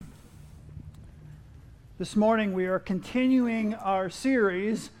This morning we are continuing our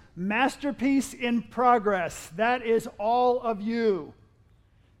series, Masterpiece in Progress. That is all of you.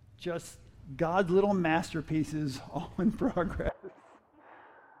 Just God's little masterpieces all in progress.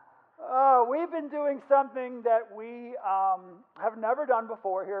 We've been doing something that we have never done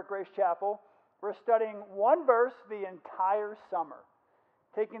before here at Grace Chapel. We're studying one verse the entire summer.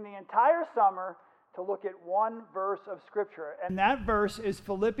 Taking the entire summer to look at one verse of Scripture. And that verse is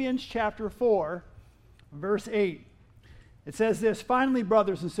Philippians chapter 4, verse 8. It says this, "Finally,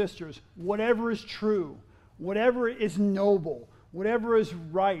 brothers and sisters, whatever is true, whatever is noble, whatever is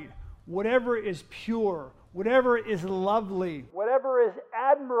right, whatever is pure, whatever is lovely, whatever is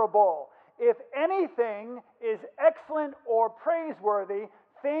admirable, if anything is excellent or praiseworthy,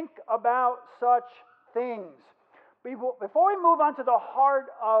 think about such things." Before we move on to the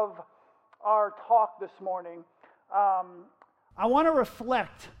heart of our talk this morning, I want to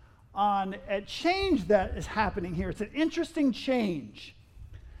reflect on a change that is happening here. It's an interesting change.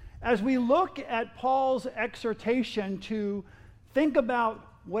 As we look at Paul's exhortation to think about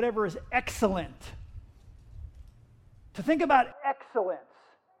whatever is excellent, to think about excellence,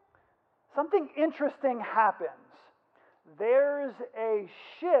 something interesting happens. There's a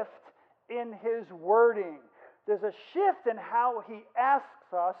shift in his wording. There's a shift in how he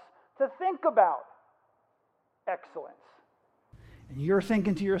asks us to think about excellence. And you're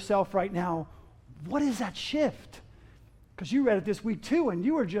thinking to yourself right now, what is that shift? Because you read it this week too, and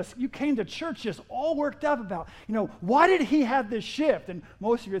you came to church just all worked up about, why did he have this shift? And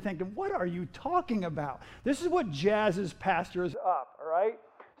most of you are thinking, what are you talking about? This is what jazzes pastors up, all right?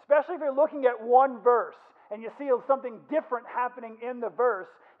 Especially if you're looking at one verse and you see something different happening in the verse,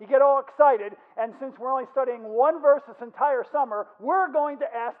 you get all excited, and since we're only studying one verse this entire summer, we're going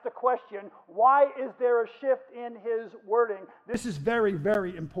to ask the question, why is there a shift in his wording? This is very,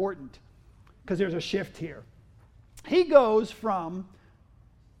 very important, because there's a shift here. He goes from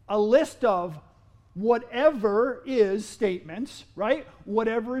a list of whatever is statements, right?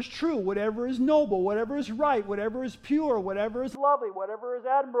 Whatever is true, whatever is noble, whatever is right, whatever is pure, whatever is lovely, whatever is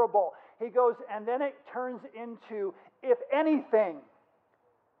admirable. He goes, and then it turns into, if anything,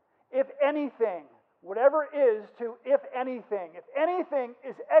 whatever is to if anything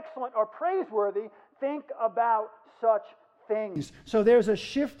is excellent or praiseworthy, think about such things. So there's a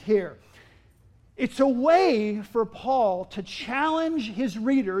shift here. It's a way for Paul to challenge his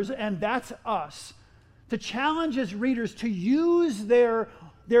readers, and that's us, to challenge his readers to use their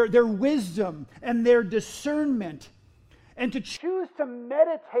wisdom and their discernment and to choose to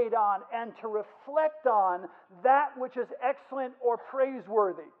meditate on and to reflect on that which is excellent or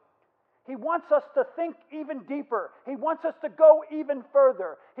praiseworthy. He wants us to think even deeper. He wants us to go even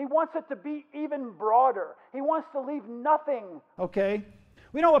further. He wants it to be even broader. He wants to leave nothing. Okay?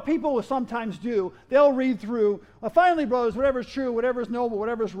 We know what people will sometimes do. They'll read through, finally, brothers, whatever is true, whatever is noble,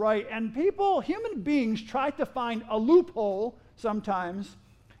 whatever is right. And human beings, try to find a loophole sometimes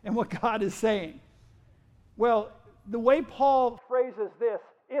in what God is saying. Well, the way Paul phrases this,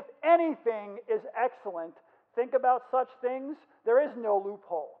 if anything is excellent, think about such things, there is no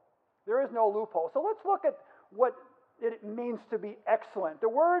loophole. There is no loophole. So let's look at what it means to be excellent. The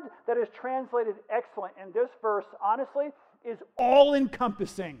word that is translated excellent in this verse, honestly, is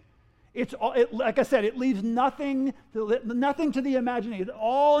all-encompassing. Like I said, it leaves nothing to the imagination.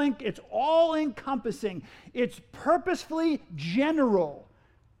 It's all-encompassing. It's purposefully general.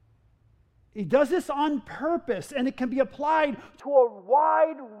 He does this on purpose, and it can be applied to a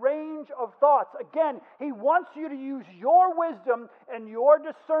wide range of thoughts. Again, he wants you to use your wisdom and your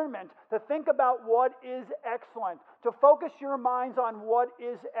discernment to think about what is excellent, to focus your minds on what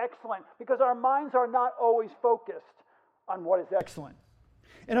is excellent, because our minds are not always focused on what is excellent.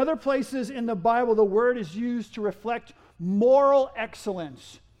 In other places in the Bible, the word is used to reflect moral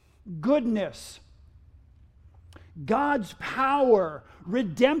excellence, goodness, God's power,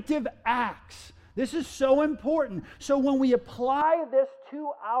 redemptive acts. This is so important. So when we apply this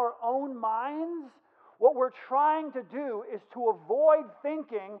to our own minds, what we're trying to do is to avoid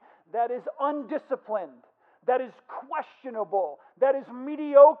thinking that is undisciplined, that is questionable, that is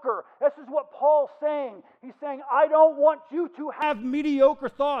mediocre. This is what Paul's saying. He's saying, I don't want you to have mediocre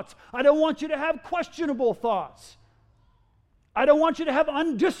thoughts. I don't want you to have questionable thoughts. I don't want you to have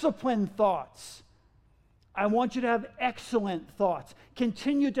undisciplined thoughts. I want you to have excellent thoughts.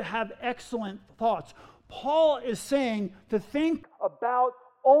 Continue to have excellent thoughts. Paul is saying to think about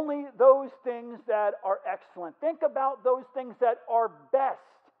only those things that are excellent. Think about those things that are best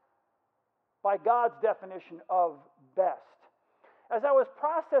by God's definition of best. As I was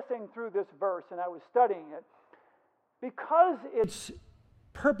processing through this verse and I was studying it, because it's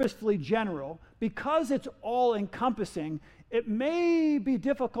purposefully general, because it's all encompassing, it may be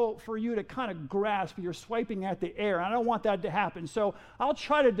difficult for you to kind of grasp. You're swiping at the air. I don't want that to happen. So I'll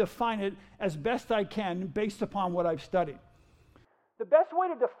try to define it as best I can based upon what I've studied. The best way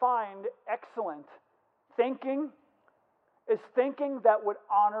to define excellent thinking is thinking that would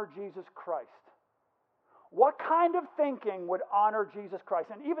honor Jesus Christ. What kind of thinking would honor Jesus Christ?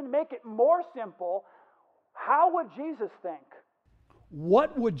 And even make it more simple, how would Jesus think?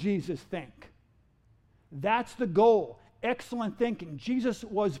 What would Jesus think? That's the goal. Excellent thinking. Jesus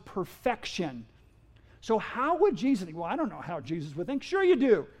was perfection. So how would Jesus think? Well, I don't know how Jesus would think. Sure you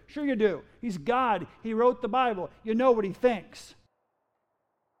do. Sure you do. He's God. He wrote the Bible. You know what he thinks.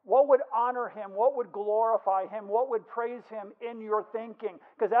 What would honor him? What would glorify him? What would praise him in your thinking?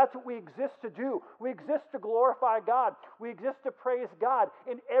 Because that's what we exist to do. We exist to glorify God. We exist to praise God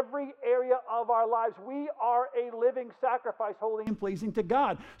in every area of our lives. We are a living sacrifice, holy and pleasing to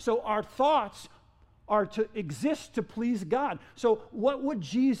God. So our thoughts are to exist to please God. So what would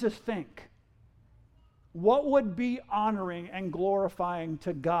Jesus think? What would be honoring and glorifying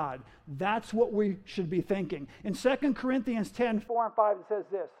to God? That's what we should be thinking. In 2 Corinthians 10, 4 and 5, it says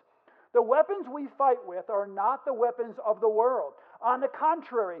this: the weapons we fight with are not the weapons of the world. On the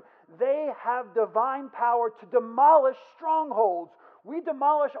contrary, they have divine power to demolish strongholds. We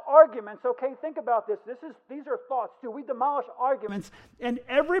demolish arguments. Okay, think about this. These are thoughts too. We demolish arguments and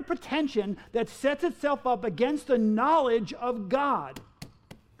every pretension that sets itself up against the knowledge of God.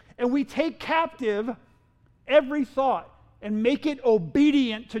 And we take captive every thought and make it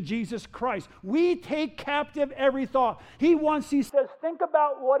obedient to Jesus Christ. We take captive every thought. He says, think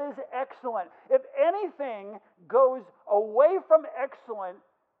about what is excellent. If anything goes away from excellent,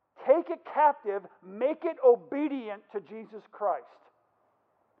 take it captive, make it obedient to Jesus Christ.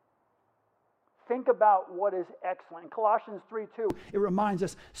 Think about what is excellent. In Colossians 3:2, it reminds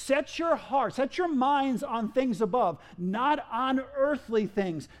us, set your minds on things above, not on earthly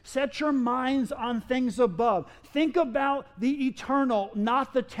things. Set your minds on things above. Think about the eternal,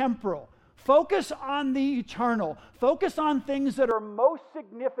 not the temporal. Focus on the eternal. Focus on things that are most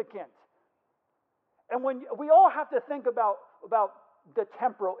significant. And when we all have to think about the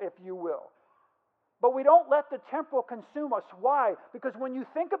temporal, if you will. But we don't let the temporal consume us. Why? Because when you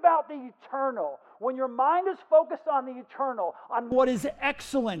think about the eternal, when your mind is focused on the eternal, on what is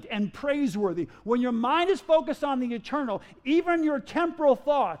excellent and praiseworthy, when your mind is focused on the eternal, even your temporal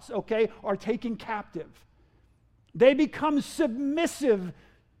thoughts, are taken captive. They become submissive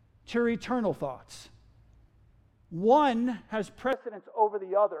to your eternal thoughts. One has precedence over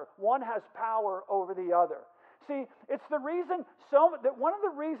the other. One has power over the other. See, it's the reason that one of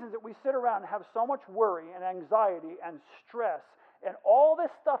the reasons that we sit around and have so much worry and anxiety and stress and all this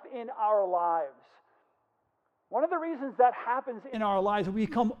stuff in our lives. One of the reasons that happens in our lives, we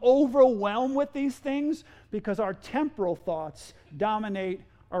become overwhelmed with these things because our temporal thoughts dominate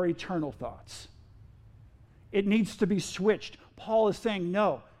our eternal thoughts. It needs to be switched. Paul is saying,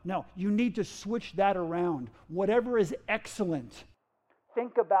 no, you need to switch that around. Whatever is excellent,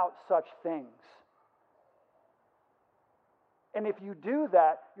 think about such things. And if you do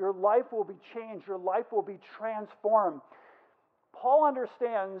that, your life will be changed. Your life will be transformed. Paul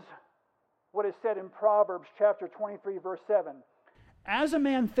understands what is said in Proverbs chapter 23, verse 7. As a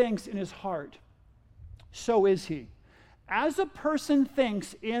man thinks in his heart, so is he. As a person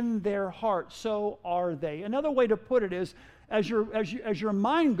thinks in their heart, so are they. Another way to put it is, as your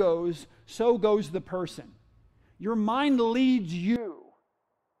mind goes, so goes the person. Your mind leads you.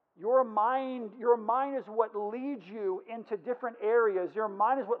 Your mind is what leads you into different areas. Your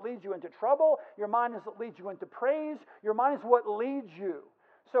mind is what leads you into trouble. Your mind is what leads you into praise. Your mind is what leads you.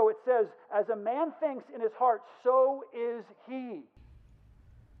 So it says, as a man thinks in his heart, so is he.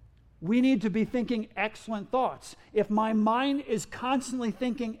 We need to be thinking excellent thoughts. If my mind is constantly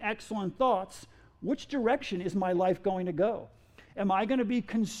thinking excellent thoughts, which direction is my life going to go? Am I going to be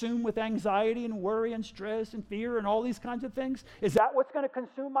consumed with anxiety and worry and stress and fear and all these kinds of things? Is that what's going to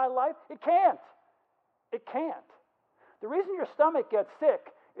consume my life? It can't. It can't. The reason your stomach gets sick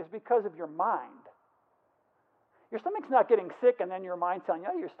is because of your mind. Your stomach's not getting sick and then your mind's telling you,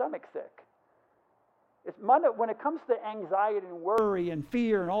 oh, your stomach's sick. When it comes to anxiety and worry and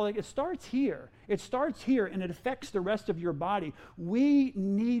fear and all that, it starts here. It starts here and it affects the rest of your body. We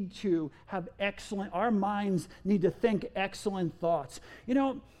need to have our minds need to think excellent thoughts.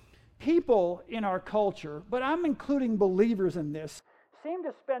 People in our culture, but I'm including believers in this, seem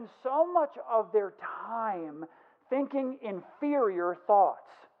to spend so much of their time thinking inferior thoughts.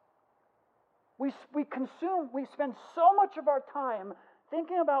 We spend so much of our time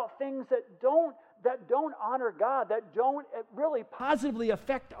thinking about things that don't that don't honor God, that don't really positively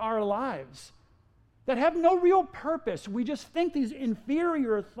affect our lives, that have no real purpose. We just think these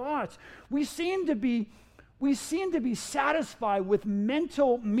inferior thoughts. We seem to be satisfied with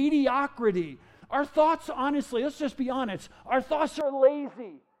mental mediocrity. Our thoughts, honestly, let's just be honest, our thoughts are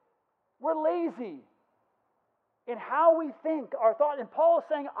lazy. We're lazy in how we think. Our thought, and Paul is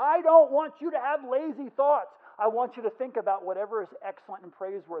saying, I don't want you to have lazy thoughts. I want you to think about whatever is excellent and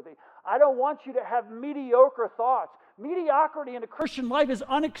praiseworthy. I don't want you to have mediocre thoughts. Mediocrity in a Christian life is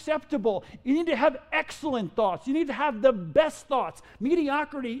unacceptable. You need to have excellent thoughts. You need to have the best thoughts.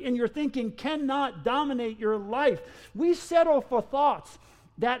 Mediocrity in your thinking cannot dominate your life. We settle for thoughts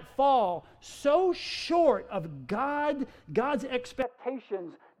that fall so short of God's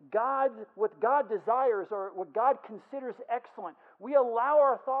expectations, what God desires or what God considers excellent. We allow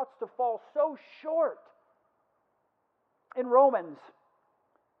our thoughts to fall so short. In Romans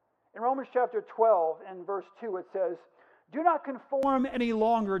chapter 12 and verse 2, it says, "Do not conform any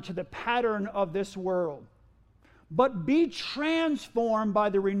longer to the pattern of this world, but be transformed by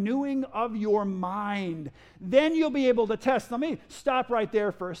the renewing of your mind. Then you'll be able to test." Let me stop right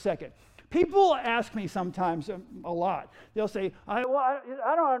there for a second. People ask me sometimes a lot. They'll say, I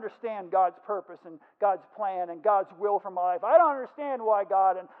don't understand God's purpose and God's plan and God's will for my life. I don't understand why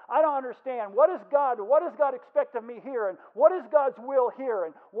God, and I don't understand what does God expect of me here, and what is God's will here,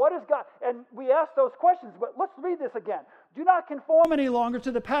 and what is God, and we ask those questions, but let's read this again. Do not conform any longer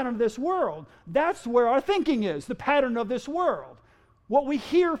to the pattern of this world. That's where our thinking is, the pattern of this world. What we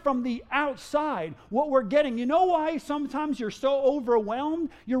hear from the outside, what we're getting. You know why sometimes you're so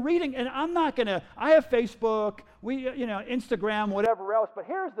overwhelmed? You're reading, and I have Facebook, Instagram, whatever else, but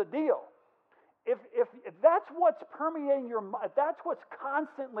here's the deal. If that's what's permeating your mind, if that's what's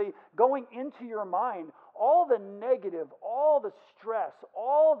constantly going into your mind, all the negative, all the stress,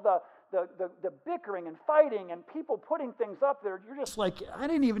 all the bickering and fighting and people putting things up there, you're just like, I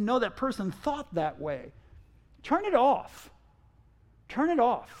didn't even know that person thought that way. Turn it off. Turn it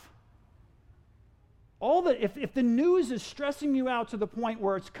off. If the news is stressing you out to the point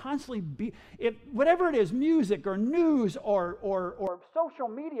where it's constantly, whatever it is, music or news or social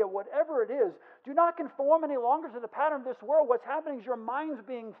media, whatever it is, do not conform any longer to the pattern of this world. What's happening is your mind's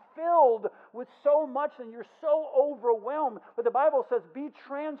being filled with so much and you're so overwhelmed. But the Bible says, be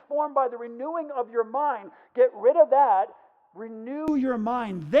transformed by the renewing of your mind. Get rid of that. Renew your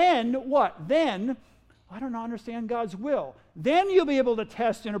mind. Then what? Then I don't understand God's will. Then you'll be able to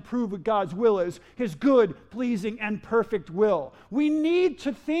test and approve what God's will is, His good, pleasing, and perfect will. We need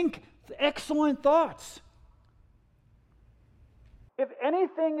to think excellent thoughts. If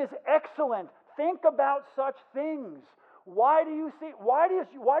anything is excellent, think about such things. Why do you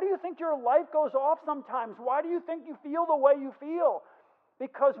think your life goes off sometimes? Why do you think you feel the way you feel?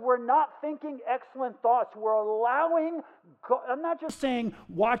 Because we're not thinking excellent thoughts. We're allowing, I'm not just saying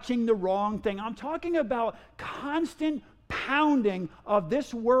watching the wrong thing. I'm talking about constant pounding of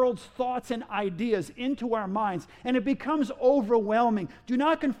this world's thoughts and ideas into our minds. And it becomes overwhelming. Do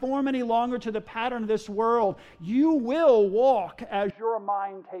not conform any longer to the pattern of this world. You will walk as your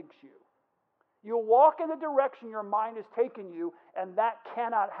mind takes you. You'll walk in the direction your mind is taking you, and that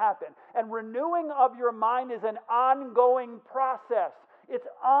cannot happen. And renewing of your mind is an ongoing process. It's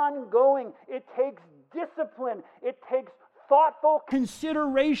ongoing. It takes discipline. It takes thoughtful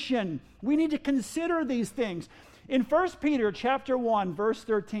consideration. We need to consider these things. In 1 Peter chapter 1, verse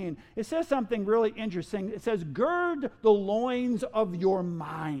 13, it says something really interesting. It says, gird the loins of your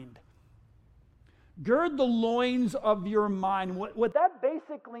mind. Gird the loins of your mind. What that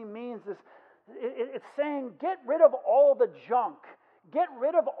basically means is, it's saying get rid of all the junk. Get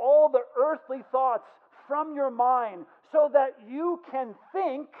rid of all the earthly thoughts from your mind so that you can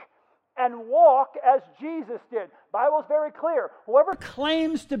think and walk as Jesus did. Bible's very clear. Whoever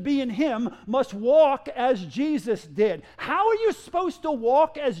claims to be in Him must walk as Jesus did. How are you supposed to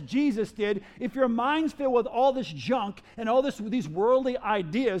walk as Jesus did if your mind's filled with all this junk and all these worldly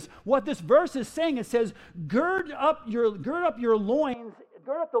ideas? What this verse is saying, it says, gird up your loins,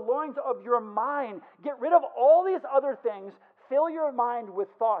 gird up the loins of your mind. Get rid of all these other things. Fill your mind with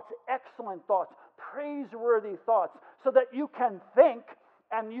thoughts, excellent thoughts, praiseworthy thoughts, so that you can think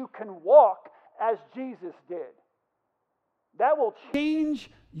and you can walk as Jesus did. That will change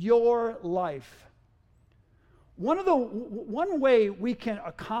your life. One way we can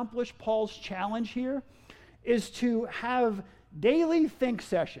accomplish Paul's challenge here is to have daily think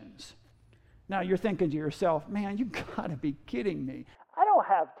sessions. Now you're thinking to yourself, man, you've got to be kidding me. I don't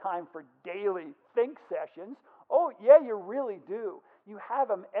have time for daily think sessions. Oh, yeah, you really do. You have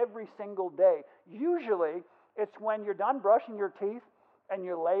them every single day. Usually, it's when you're done brushing your teeth and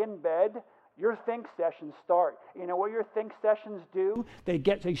you lay in bed your think sessions start. You know what your think sessions do?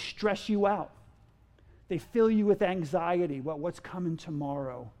 They stress you out. They fill you with anxiety. What's coming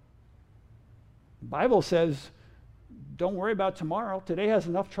tomorrow? The Bible says, don't worry about tomorrow. Today has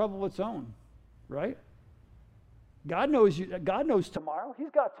enough trouble of its own, right? God knows tomorrow.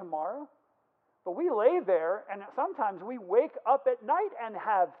 He's got tomorrow. But we lay there, and sometimes we wake up at night and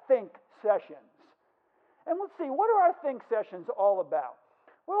have think sessions. And let's see, what are our think sessions all about?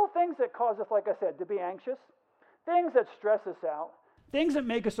 Well, things that cause us, like I said, to be anxious, things that stress us out, things that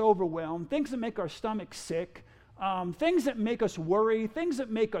make us overwhelmed, things that make our stomach sick, things that make us worry, things that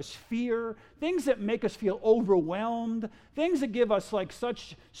make us fear, things that make us feel overwhelmed, things that give us like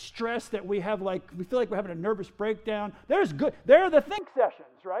such stress that we feel like we're having a nervous breakdown. There are the think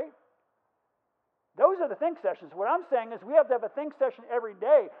sessions, right? Those are the think sessions. What I'm saying is we have to have a think session every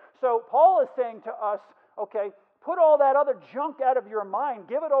day. So Paul is saying to us, okay, put all that other junk out of your mind.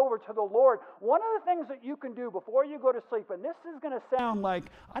 Give it over to the Lord. One of the things that you can do before you go to sleep, and this is going to sound like,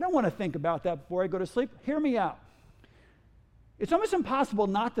 I don't want to think about that before I go to sleep. Hear me out. It's almost impossible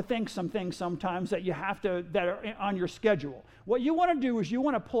not to think some things sometimes that are on your schedule. What you want to do is you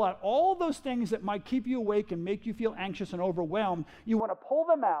want to pull out all those things that might keep you awake and make you feel anxious and overwhelmed. You want to pull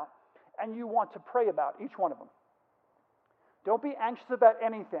them out, and you want to pray about each one of them. Don't be anxious about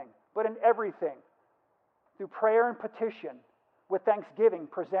anything, but in everything. Through prayer and petition, with thanksgiving,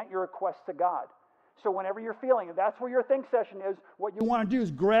 present your requests to God. So whenever you're feeling it, that's where your think session is. What you want to do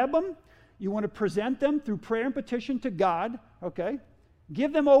is grab them. You want to present them through prayer and petition to God, okay?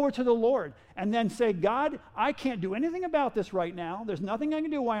 Give them over to the Lord. And then say, God, I can't do anything about this right now. There's nothing I can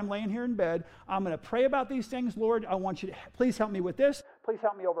do while I'm laying here in bed. I'm going to pray about these things, Lord. I want you to please help me with this. Please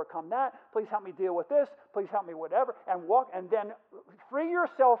help me overcome that. Please help me deal with this. Please help me whatever. And then free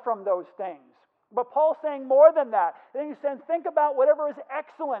yourself from those things. But Paul's saying more than that. Then he's saying, think about whatever is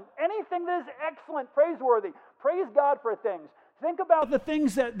excellent. Anything that is excellent, praiseworthy. Praise God for things. Think about the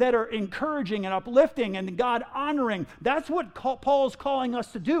things that are encouraging and uplifting and God honoring. That's what Paul's calling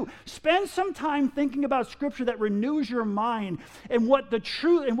us to do. Spend some time thinking about Scripture that renews your mind and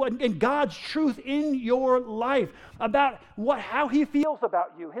and God's truth in your life about how He feels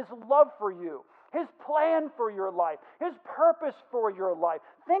about you, His love for you, His plan for your life, His purpose for your life.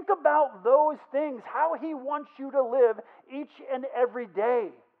 Think about those things, how He wants you to live each and every day.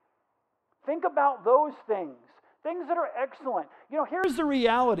 Think about those things. Things that are excellent. You know, here's the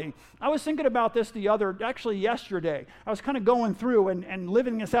reality. I was thinking about this yesterday. I was kind of going through and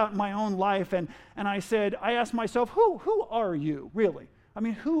living this out in my own life, and I asked myself, who are you, really? I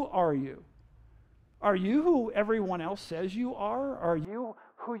mean, who are you? Are you who everyone else says you are? Are you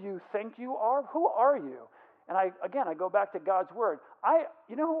who you think you are? Who are you? And I go back to God's Word.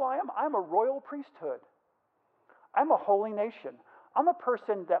 You know who I am? I'm a royal priesthood. I'm a holy nation. I'm a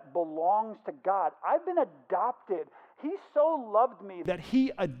person that belongs to God. I've been adopted. He so loved me that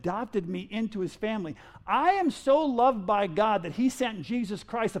He adopted me into His family. I am so loved by God that He sent Jesus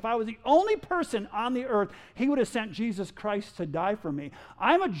Christ. If I was the only person on the earth, He would have sent Jesus Christ to die for me.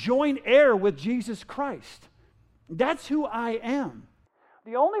 I'm a joint heir with Jesus Christ. That's who I am.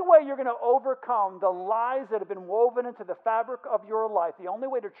 The only way you're going to overcome the lies that have been woven into the fabric of your life, the only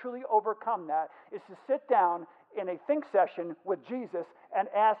way to truly overcome that is to sit down in a think session with Jesus and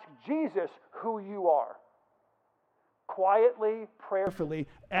ask Jesus who you are. Quietly, prayerfully,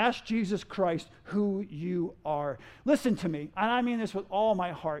 ask Jesus Christ who you are. Listen to me, and I mean this with all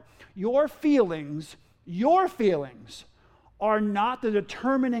my heart. Your feelings are not the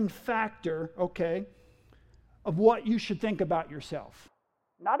determining factor, okay, of what you should think about yourself.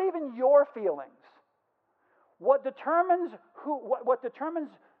 Not even your feelings. What determines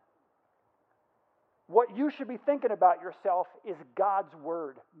what you should be thinking about yourself is God's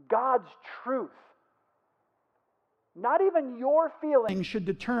Word, God's truth. Not even your feelings should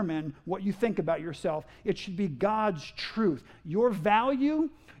determine what you think about yourself. It should be God's truth. Your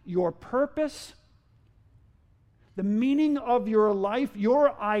value, your purpose, the meaning of your life,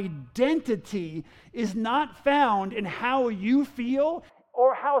 your identity is not found in how you feel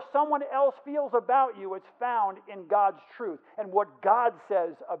or how someone else feels about you. It's found in God's truth and what God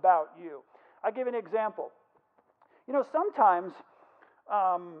says about you. I'll give you an example. You know, sometimes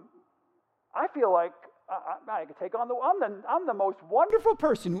I feel like I could take on I'm the most wonderful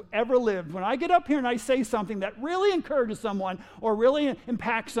person who ever lived. When I get up here and I say something that really encourages someone or really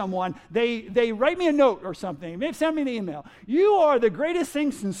impacts someone, they write me a note or something. They send me an email. You are the greatest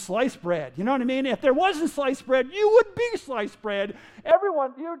thing since sliced bread. You know what I mean? If there wasn't sliced bread, you would be sliced bread.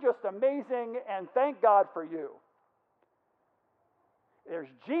 Everyone, you're just amazing, and thank God for you. There's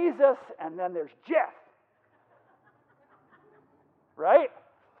Jesus, and then there's Jeff. Right?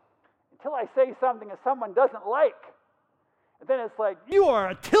 until I say something that someone doesn't like. And then it's like, you are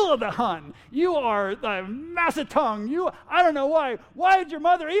Attila the Hun. You are the Macedon. I don't know why. Why did your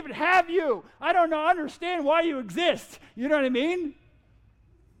mother even have you? I don't understand why you exist. You know what I mean?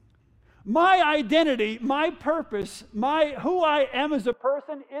 My identity, my purpose, who I am as a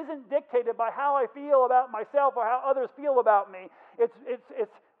person isn't dictated by how I feel about myself or how others feel about me.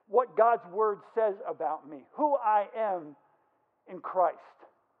 It's what God's word says about me, who I am in Christ.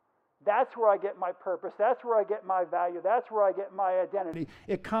 That's where I get my purpose. That's where I get my value. That's where I get my identity.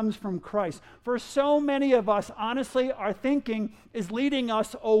 It comes from Christ. For so many of us, honestly, our thinking is leading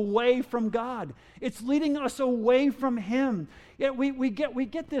us away from God. It's leading us away from Him. Yet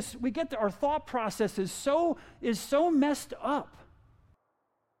our thought process is so messed up.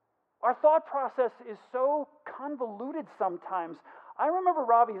 Our thought process is so convoluted sometimes. I remember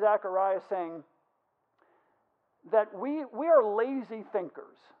Ravi Zacharias saying that we are lazy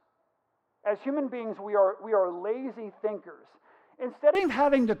thinkers. As human beings, we are lazy thinkers. Instead of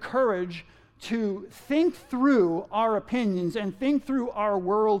having the courage to think through our opinions and think through our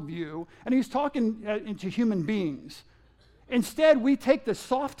worldview, and he's talking to human beings, instead we take the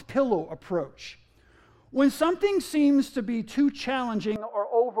soft pillow approach. When something seems to be too challenging or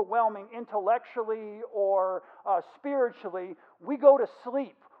overwhelming intellectually or spiritually, we go to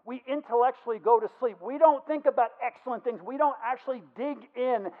sleep. We intellectually go to sleep. We don't think about excellent things. We don't actually dig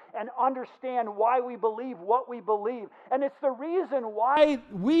in and understand why we believe what we believe. And it's the reason why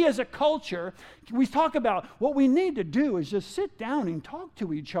we as a culture, we talk about what we need to do is just sit down and talk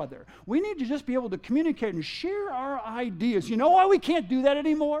to each other. We need to just be able to communicate and share our ideas. You know why we can't do that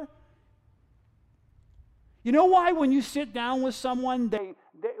anymore? You know why when you sit down with someone, they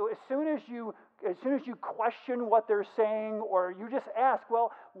as soon as you question what they're saying, or you just ask,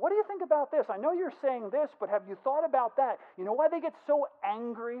 well, what do you think about this? I know you're saying this, but have you thought about that? You know why they get so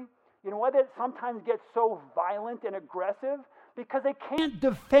angry? You know why they sometimes get so violent and aggressive? Because they can't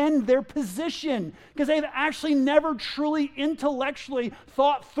defend their position, because they've actually never truly intellectually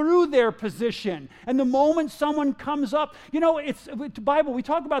thought through their position. And the moment someone comes up, it's the Bible, we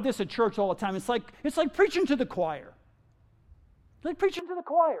talk about this at church all the time. It's like preaching to the choir. It's like preaching to the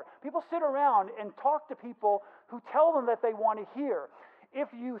choir. People sit around and talk to people who tell them that they want to hear. If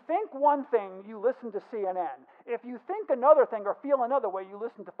you think one thing, you listen to CNN. If you think another thing or feel another way, you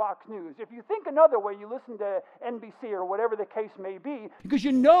listen to Fox News. If you think another way, you listen to NBC or whatever the case may be, because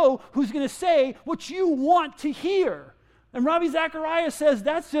you know who's going to say what you want to hear. And Ravi Zacharias says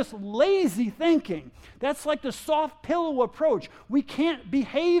that's just lazy thinking. That's like the soft pillow approach. We can't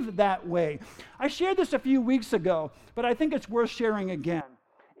behave that way. I shared this a few weeks ago, but I think it's worth sharing again.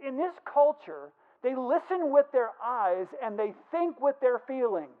 In this culture, they listen with their eyes and they think with their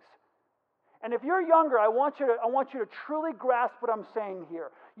feelings. And if you're younger, I want you to truly grasp what I'm saying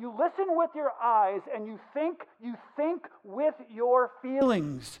here. You listen with your eyes and you think with your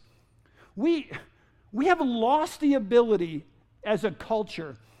feelings. We have lost the ability as a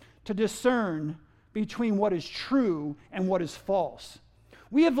culture to discern between what is true and what is false.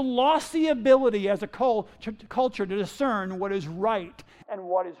 We have lost the ability as a culture to discern what is right and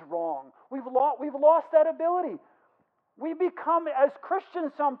what is wrong. We've lost that ability. We become, as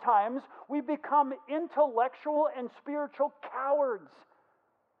Christians sometimes, we become intellectual and spiritual cowards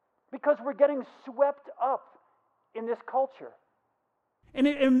because we're getting swept up in this culture. And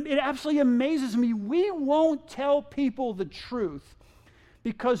it absolutely amazes me. We won't tell people the truth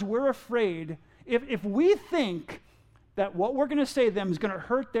because we're afraid. If we think that what we're going to say to them is going to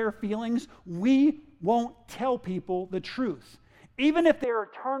hurt their feelings, we won't tell people the truth. Even if their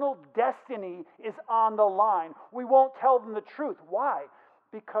eternal destiny is on the line, we won't tell them the truth. Why?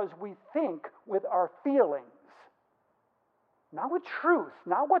 Because we think with our feelings. Not with truth,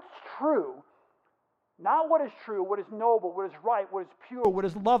 not what's true. Not what is true, what is noble, what is right, what is pure, what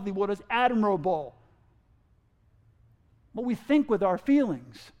is lovely, what is admirable. But we think with our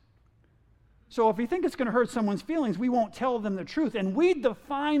feelings. So if we think it's going to hurt someone's feelings, we won't tell them the truth. And we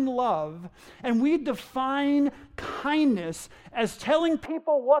define love and we define kindness as telling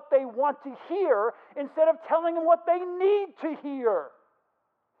people what they want to hear instead of telling them what they need to hear.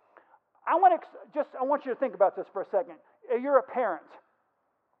 I want you to think about this for a second. You're a parent.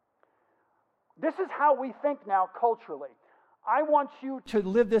 This is how we think now culturally. I want you to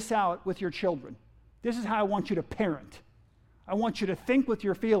live this out with your children. This is how I want you to parent. I want you to think with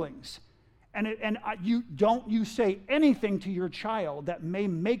your feelings. You don't say anything to your child that may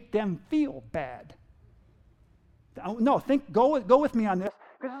make them feel bad. No, go with me on this,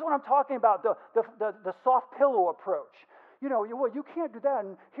 because this is what I'm talking about, the soft pillow approach. well, you can't do that,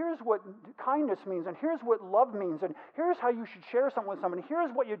 and here's what kindness means, and here's what love means, and here's how you should share something with somebody,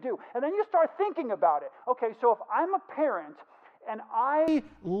 here's what you do. And then you start thinking about it. Okay, so if I'm a parent, and I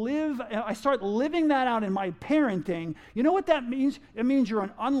start living that out in my parenting, you know what that means? It means you're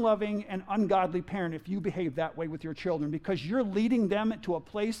an unloving and ungodly parent if you behave that way with your children, because you're leading them to a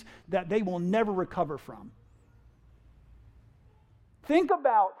place that they will never recover from. Think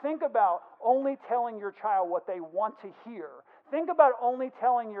about only telling your child what they want to hear. Think about only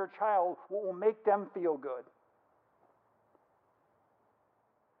telling your child what will make them feel good.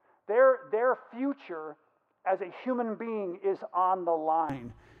 Their future as a human being is on the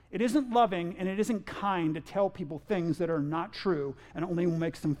line. It isn't loving and it isn't kind to tell people things that are not true and only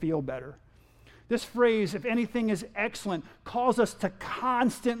makes them feel better. This phrase, if anything is excellent, calls us to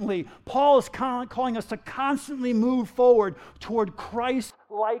constantly, Paul is calling us to constantly move forward toward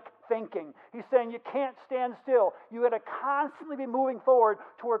Christ-like thinking. He's saying you can't stand still. You got to constantly be moving forward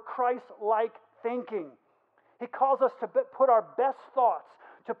toward Christ-like thinking. He calls us to put our best thoughts,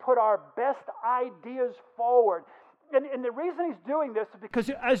 to put our best ideas forward. And the reason he's doing this is because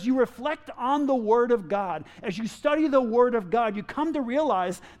as you reflect on the Word of God, as you study the Word of God, you come to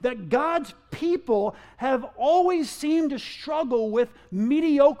realize that God's people have always seemed to struggle with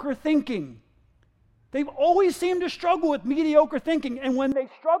mediocre thinking. They've always seemed to struggle with mediocre thinking. And when they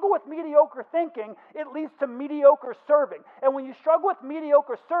struggle with mediocre thinking, it leads to mediocre serving. And when you struggle with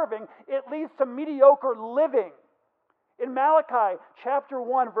mediocre serving, it leads to mediocre living. In Malachi chapter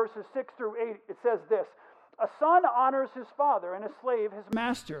 1, verses 6 through 8, it says this: "A son honors his father, and a slave his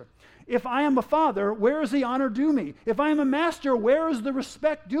master. If I am a father, where is the honor due me? If I am a master, where is the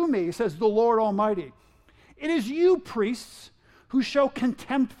respect due me? Says the Lord Almighty. It is you, priests, who show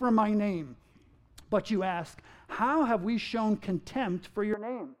contempt for my name. But you ask, how have we shown contempt for your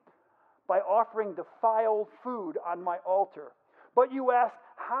name? By offering defiled food on my altar. But you ask,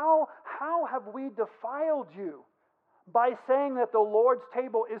 how have we defiled you? By saying that the Lord's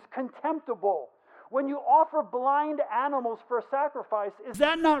table is contemptible. When you offer blind animals for sacrifice, is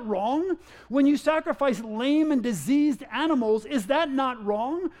that not wrong? When you sacrifice lame and diseased animals, is that not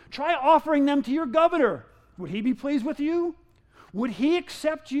wrong? Try offering them to your governor. Would he be pleased with you? Would he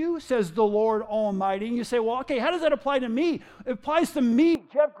accept you, says the Lord Almighty? And you say, well, okay, how does that apply to me? It applies to me,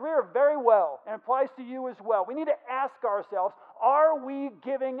 Jeff Greer, very well, and applies to you as well. We need to ask ourselves, are we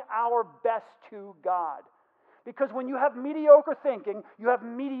giving our best to God? Because when you have mediocre thinking, you have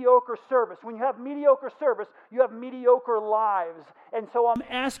mediocre service. When you have mediocre service, you have mediocre lives. And so I'm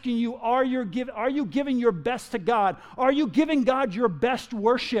asking you, are you giving your best to God? Are you giving God your best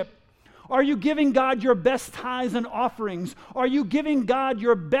worship? Are you giving God your best tithes and offerings? Are you giving God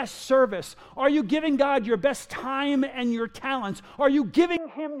your best service? Are you giving God your best time and your talents? Are you giving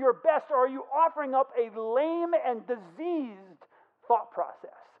Him your best, or are you offering up a lame and diseased thought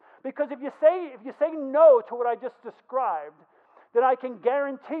process? Because if you say no to what I just described, then I can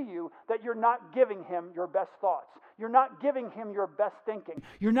guarantee you that you're not giving Him your best thoughts. You're not giving Him your best thinking.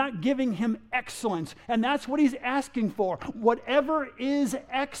 You're not giving Him excellence. And that's what He's asking for. Whatever is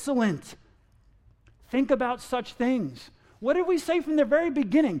excellent. Think about such things. What did we say from the very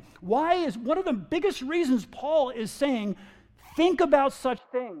beginning? One of the biggest reasons Paul is saying, think about such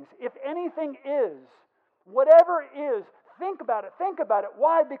things. If anything is, whatever is, think about it. Think about it.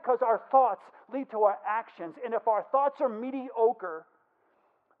 Why? Because our thoughts lead to our actions. And if our thoughts are mediocre,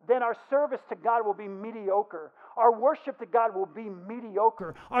 then our service to God will be mediocre. Our worship to God will be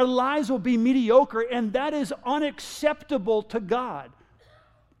mediocre. Our lives will be mediocre, and that is unacceptable to God.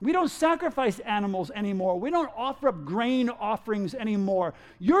 We don't sacrifice animals anymore. We don't offer up grain offerings anymore.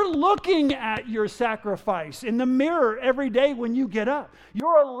 You're looking at your sacrifice in the mirror every day when you get up.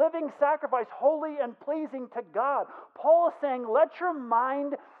 You're a living sacrifice, holy and pleasing to God. Paul is saying, let your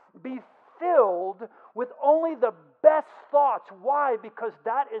mind be filled with only the best thoughts. Why? Because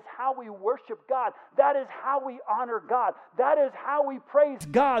that is how we worship God. That is how we honor God. That is how we praise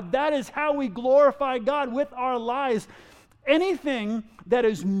God. That is how we glorify God with our lives. Anything that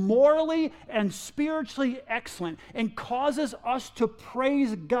is morally and spiritually excellent and causes us to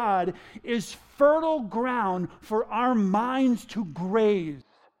praise God is fertile ground for our minds to graze.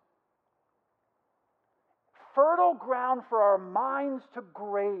 Fertile ground for our minds to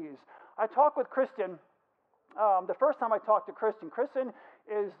graze. I talked with Kristen. The first time I talked to Kristen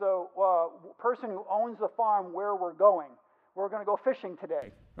is the person who owns the farm where we're going. We're going to go fishing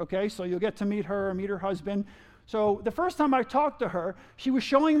today. Okay, so you'll get to meet her, meet her husband. So the first time I talked to her, she was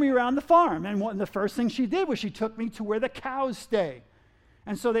showing me around the farm. And the first thing she did was she took me to where the cows stay.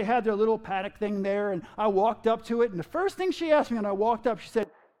 And so they had their little paddock thing there, and I walked up to it. And the first thing she asked me when I walked up, she said,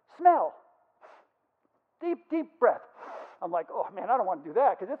 smell. Deep, deep breath. I'm like, oh man, I don't want to do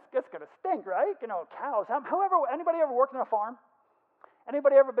that because it's going to stink, right? Cows. Anybody ever worked on a farm?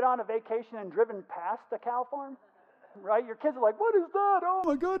 Anybody ever been on a vacation and driven past a cow farm? Right? Your kids are like, what is that? Oh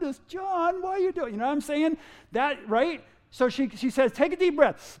my goodness, John, why are you doing? You know what I'm saying? That, right? So she says, take a deep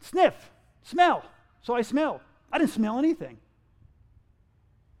breath, sniff, smell. So I smelled. I didn't smell anything.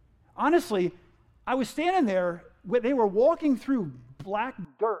 Honestly, I was standing there, they were walking through black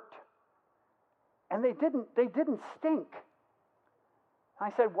dirt, and they didn't stink.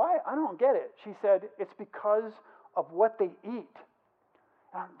 I said, why? I don't get it. She said, it's because of what they eat.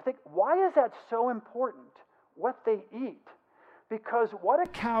 And I think, why is that so important? What they eat? Because what a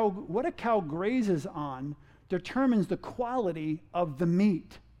cow grazes on determines the quality of the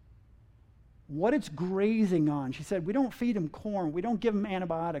meat. What it's grazing on. She said, we don't feed them corn. We don't give them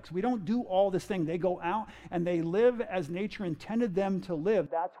antibiotics. We don't do all this thing. They go out and they live as nature intended them to live.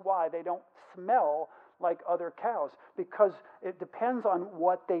 That's why they don't smell like other cows, because it depends on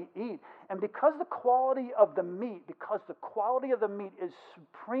what they eat. And because the quality of the meat is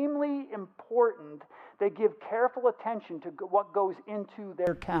supremely important, they give careful attention to what goes into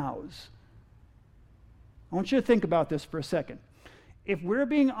their cows. I want you to think about this for a second. If we're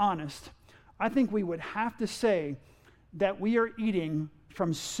being honest, I think we would have to say that we are eating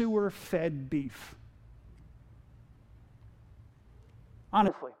from sewer-fed beef.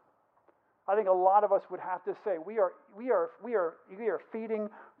 Honestly, I think a lot of us would have to say we are eating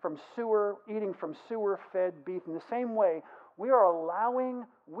from sewer-fed beef. In the same way, we are allowing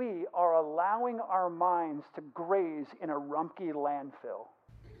our minds to graze in a Rumpke landfill.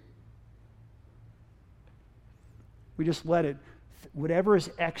 We just let it. Whatever is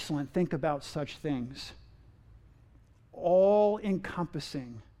excellent, think about such things. All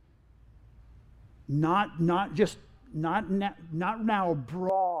encompassing. Not now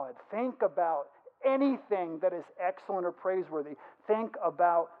broad. Think about anything that is excellent or praiseworthy. Think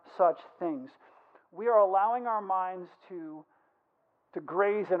about such things. We are allowing our minds to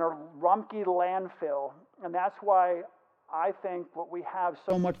graze in a Rumpke landfill, and that's why I think what we have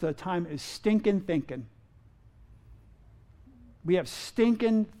so much of the time is stinking thinking. We have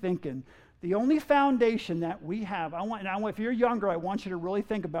stinking thinking. The only foundation that we have, if you're younger, I want you to really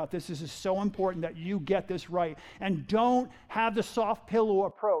think about this. This is so important that you get this right. And don't have the soft pillow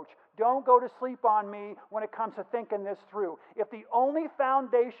approach. Don't go to sleep on me when it comes to thinking this through. If the only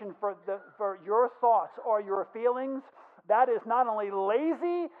foundation for your thoughts are your feelings, that is not only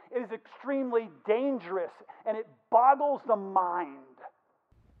lazy, it is extremely dangerous, and it boggles the mind.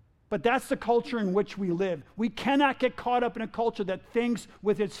 But that's the culture in which we live. We cannot get caught up in a culture that thinks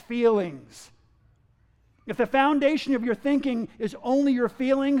with its feelings. If the foundation of your thinking is only your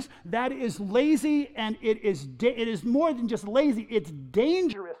feelings, that is lazy, and it is more than just lazy, it's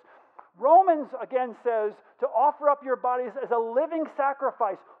dangerous. Romans again says to offer up your bodies as a living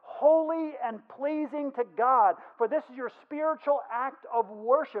sacrifice, holy and pleasing to God, for this is your spiritual act of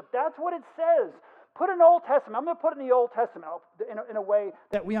worship. That's what it says. Put in Old Testament. I'm going to put it in the Old Testament in a way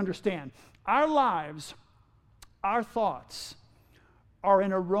that we understand. Our lives, our thoughts are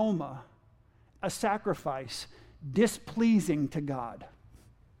an aroma, a sacrifice, displeasing to God.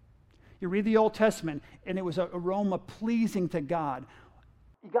 You read the Old Testament, and it was an aroma pleasing to God.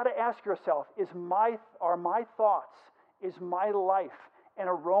 You got to ask yourself, are my thoughts, is my life an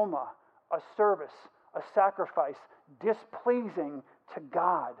aroma, a service, a sacrifice, displeasing to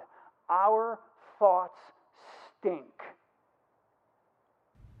God? Our thoughts stink.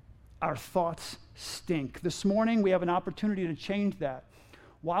 Our thoughts stink. This morning, we have an opportunity to change that.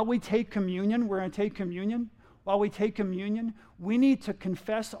 While we take communion, we're going to take communion. While we take communion, we need to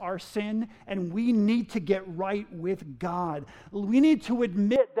confess our sin, and we need to get right with God. We need to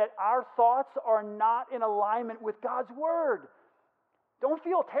admit that our thoughts are not in alignment with God's word. Don't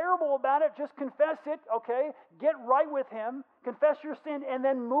feel terrible about it. Just confess it, okay? Get right with Him. Confess your sin and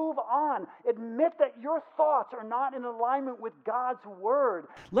then move on. Admit that your thoughts are not in alignment with God's word.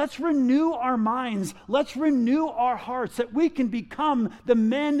 Let's renew our minds. Let's renew our hearts that we can become the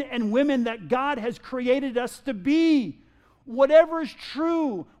men and women that God has created us to be. Whatever is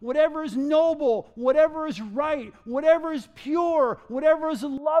true, whatever is noble, whatever is right, whatever is pure, whatever is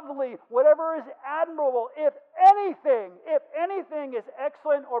lovely, whatever is admirable, if anything is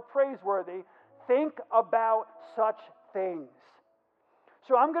excellent or praiseworthy, think about such things.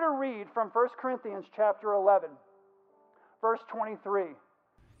 So I'm going to read from 1 Corinthians chapter 11, verse 23.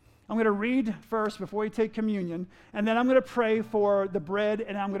 I'm going to read first before we take communion, and then I'm going to pray for the bread,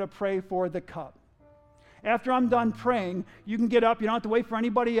 and I'm going to pray for the cup. After I'm done praying, you can get up. You don't have to wait for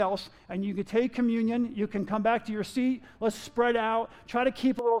anybody else. And you can take communion. You can come back to your seat. Let's spread out. Try to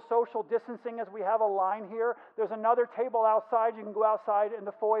keep a little social distancing as we have a line here. There's another table outside. You can go outside in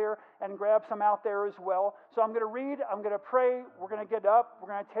the foyer and grab some out there as well. So I'm going to read. I'm going to pray. We're going to get up. We're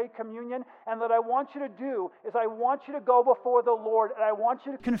going to take communion. And what I want you to do is I want you to go before the Lord. And I want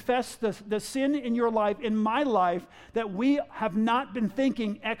you to confess the sin in your life, in my life, that we have not been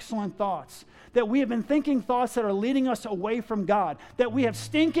thinking excellent thoughts. That we have been thinking thoughts that are leading us away from God. That we have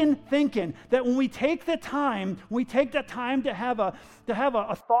stinking thinking. That when we take the time, to have a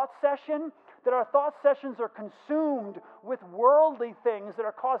thought session, that our thought sessions are consumed with worldly things that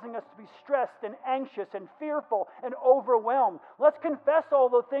are causing us to be stressed and anxious and fearful and overwhelmed. Let's confess all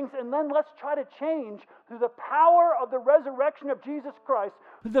those things, and then let's try to change through the power of the resurrection of Jesus Christ,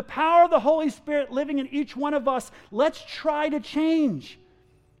 through the power of the Holy Spirit living in each one of us. Let's try to change.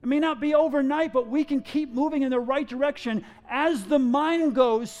 It may not be overnight, but we can keep moving in the right direction. As the mind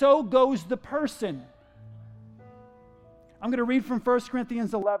goes, so goes the person. I'm going to read from 1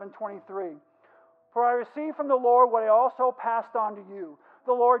 Corinthians 11:23. For I received from the Lord what I also passed on to you.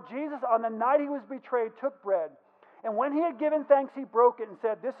 The Lord Jesus, on the night he was betrayed, took bread. And when he had given thanks, he broke it and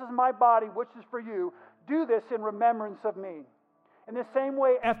said, "This is my body, which is for you. Do this in remembrance of me." In the same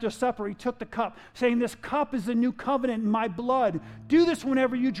way, after supper, he took the cup, saying, "This cup is the new covenant in my blood. Do this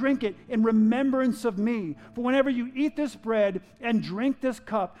whenever you drink it in remembrance of me. For whenever you eat this bread and drink this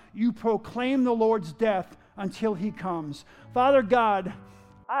cup, you proclaim the Lord's death until he comes." Father God,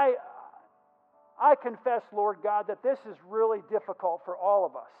 I confess, Lord God, that this is really difficult for all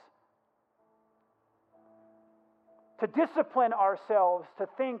of us. To discipline ourselves to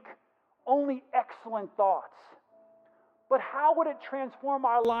think only excellent thoughts. But how would it transform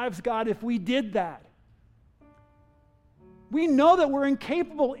our lives, God, if we did that? We know that we're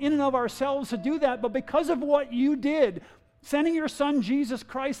incapable in and of ourselves to do that, but because of what you did, sending your Son Jesus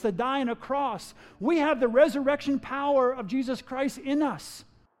Christ to die on a cross, we have the resurrection power of Jesus Christ in us.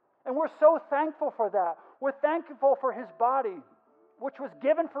 And we're so thankful for that. We're thankful for his body, which was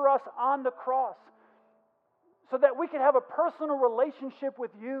given for us on the cross, so that we can have a personal relationship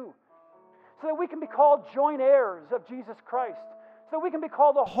with you. So that we can be called joint heirs of Jesus Christ. So that we can be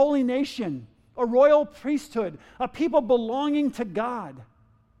called a holy nation, a royal priesthood, a people belonging to God.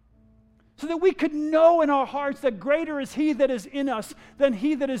 So that we could know in our hearts that greater is he that is in us than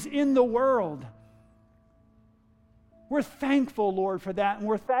he that is in the world. We're thankful, Lord, for that. And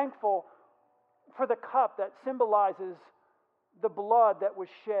we're thankful for the cup that symbolizes the blood that was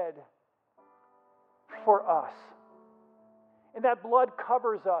shed for us. And that blood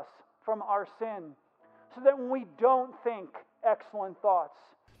covers us from our sin, so that when we don't think excellent thoughts,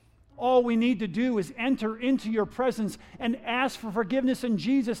 all we need to do is enter into your presence and ask for forgiveness in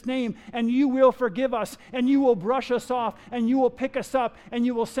Jesus' name, and you will forgive us, and you will brush us off, and you will pick us up, and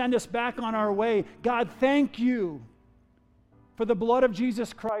you will send us back on our way. God, thank you for the blood of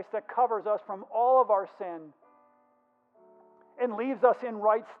Jesus Christ that covers us from all of our sin and leaves us in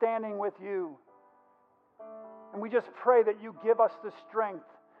right standing with you. And we just pray that you give us the strength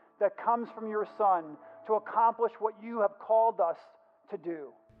that comes from your Son to accomplish what you have called us to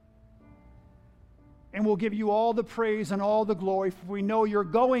do. And we'll give you all the praise and all the glory, for we know you're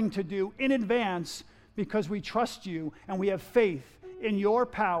going to do in advance, because we trust you and we have faith in your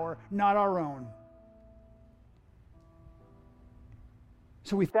power, not our own.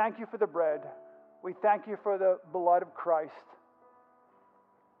 So we thank you for the bread. We thank you for the blood of Christ.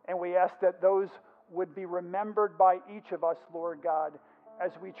 And we ask that those would be remembered by each of us, Lord God,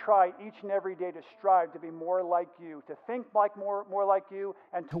 as we try each and every day to strive to be more like you, to think like more like you,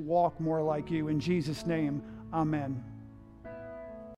 and to walk more like you. In Jesus' name, amen.